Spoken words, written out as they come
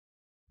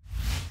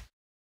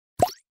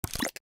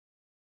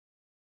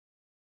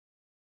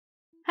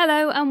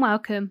Hello and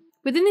welcome.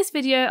 Within this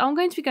video I'm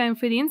going to be going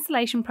through the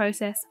installation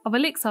process of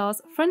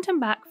Olixar's front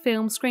and back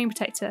film screen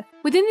protector.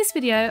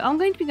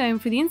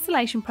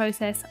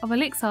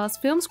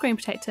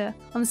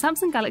 On the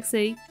Samsung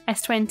Galaxy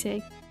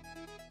S20.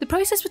 The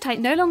process will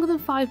take no longer than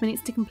 5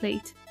 minutes to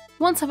complete.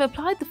 Once I've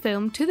applied the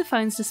film to the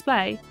phone's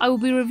display, I will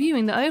be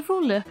reviewing the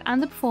overall look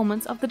and the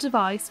performance of the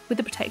device with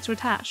the protector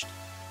attached.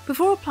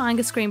 Before applying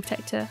a screen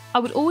protector, I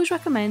would always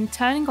recommend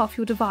turning off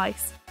your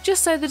device,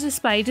 just so the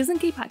display doesn't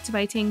keep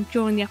activating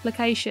during the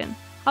application.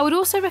 I would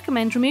also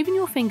recommend removing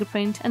your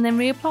fingerprint and then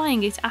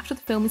reapplying it after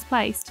the film is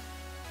placed.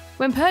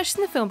 When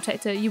purchasing the film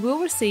protector, you will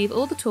receive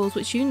all the tools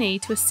which you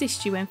need to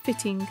assist you when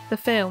fitting the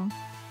film.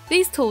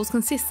 These tools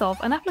consist of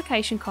an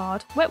application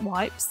card, wet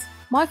wipes,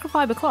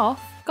 microfiber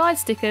cloth, guide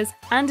stickers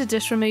and a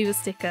dust remover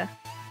sticker.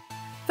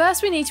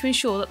 First, we need to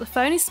ensure that the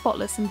phone is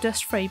spotless and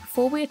dust free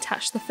before we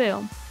attach the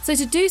film. So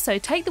to do so,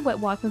 take the wet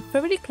wipe and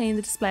thoroughly clean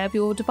the display of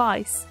your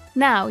device.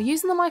 Now,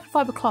 using the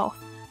microfiber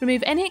cloth,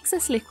 remove any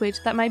excess liquid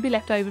that may be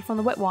left over from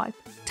the wet wipe.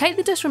 Take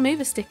the dust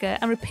remover sticker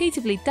and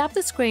repeatedly dab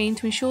the screen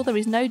to ensure there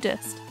is no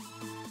dust.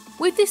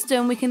 With this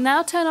done, we can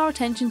now turn our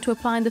attention to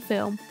applying the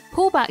film.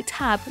 Pull back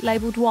tab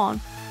labelled 1.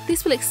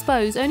 This will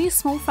expose only a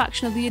small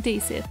fraction of the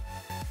adhesive.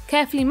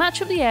 Carefully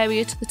match up the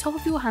area to the top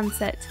of your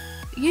handset.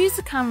 Use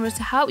the camera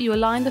to help you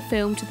align the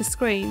film to the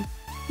screen.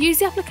 Use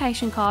the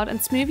application card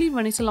and smoothly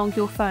run it along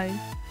your phone,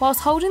 whilst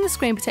holding the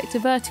screen protector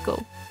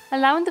vertical,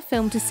 allowing the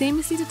film to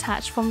seamlessly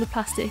detach from the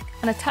plastic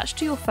and attach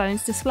to your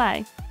phone's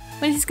display.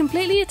 When it is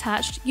completely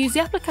attached, use the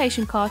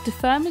application card to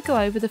firmly go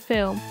over the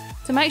film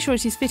to make sure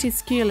it is fitted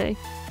securely.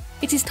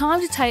 It is time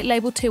to take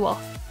label 2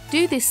 off.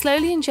 Do this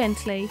slowly and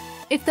gently.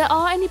 If there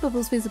are any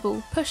bubbles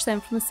visible, push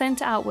them from the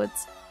centre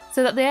outwards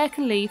so that the air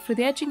can leave through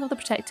the edging of the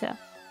protector.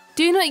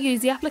 Do not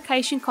use the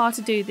application card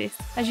to do this,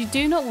 as you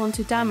do not want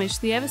to damage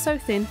the ever so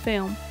thin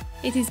film.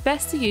 It is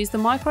best to use the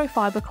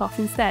microfiber cloth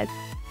instead.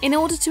 In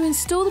order to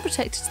install the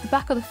protector to the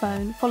back of the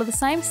phone, follow the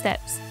same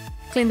steps.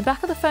 Clean the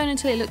back of the phone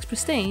until it looks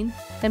pristine,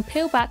 then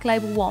peel back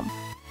label 1.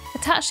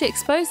 Attach the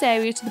exposed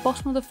area to the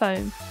bottom of the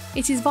phone.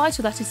 It is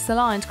vital that it is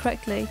aligned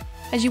correctly,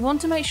 as you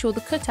want to make sure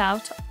the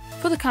cutout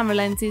for the camera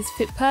lenses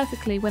fit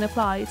perfectly when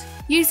applied.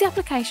 Use the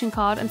application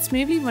card and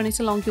smoothly run it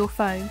along your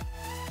phone.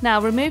 Now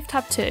remove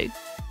tab 2,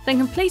 then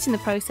completing the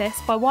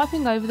process by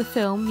wiping over the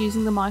film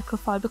using the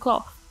microfiber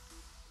cloth.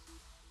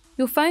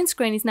 Your phone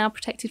screen is now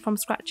protected from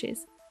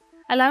scratches,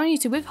 allowing you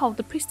to withhold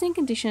the pristine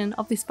condition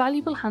of this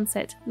valuable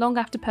handset long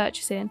after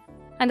purchasing,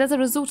 and as a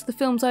result of the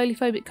film's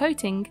oleophobic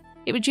coating,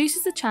 it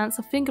reduces the chance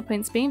of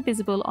fingerprints being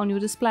visible on your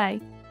display.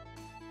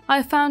 I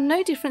have found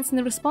no difference in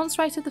the response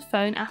rate of the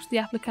phone after the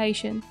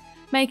application,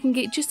 making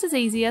it just as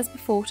easy as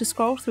before to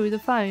scroll through the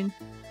phone,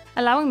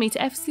 allowing me to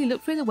effortlessly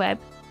look through the web.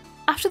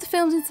 After the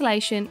film's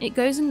installation, it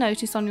goes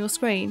unnoticed on your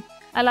screen,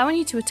 allowing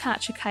you to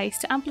attach a case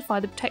to amplify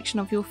the protection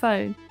of your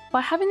phone.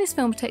 By having this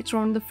film protector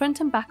on the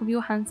front and back of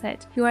your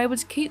handset, you are able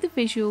to keep the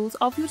visuals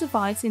of your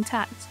device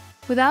intact,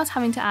 without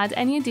having to add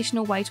any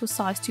additional weight or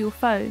size to your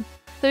phone.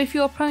 Though if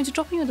you are prone to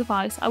dropping your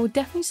device, I would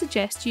definitely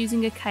suggest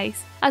using a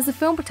case, as the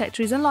film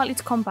protector is unlikely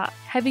to combat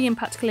heavy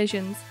impact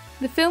collisions.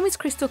 The film is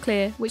crystal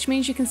clear, which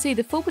means you can see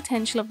the full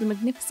potential of the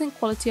magnificent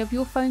quality of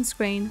your phone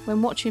screen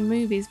when watching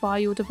movies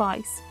via your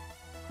device.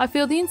 I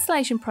feel the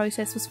installation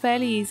process was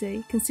fairly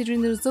easy,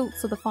 considering the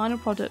results of the final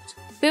product.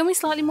 Film is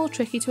slightly more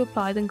tricky to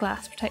apply than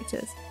glass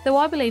protectors, though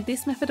I believe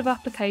this method of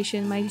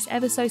application made it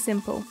ever so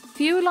simple. If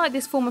you would like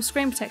this form of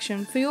screen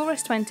protection for your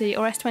S20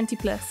 or S20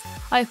 Plus,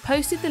 I have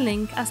posted the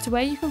link as to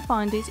where you can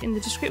find it in the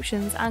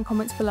descriptions and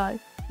comments below.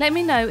 Let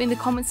me know in the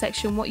comments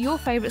section what your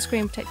favourite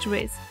screen protector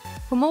is.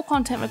 For more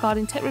content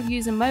regarding tech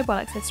reviews and mobile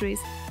accessories,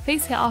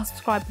 please hit our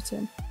subscribe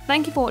button.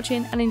 Thank you for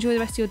watching and enjoy the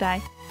rest of your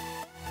day.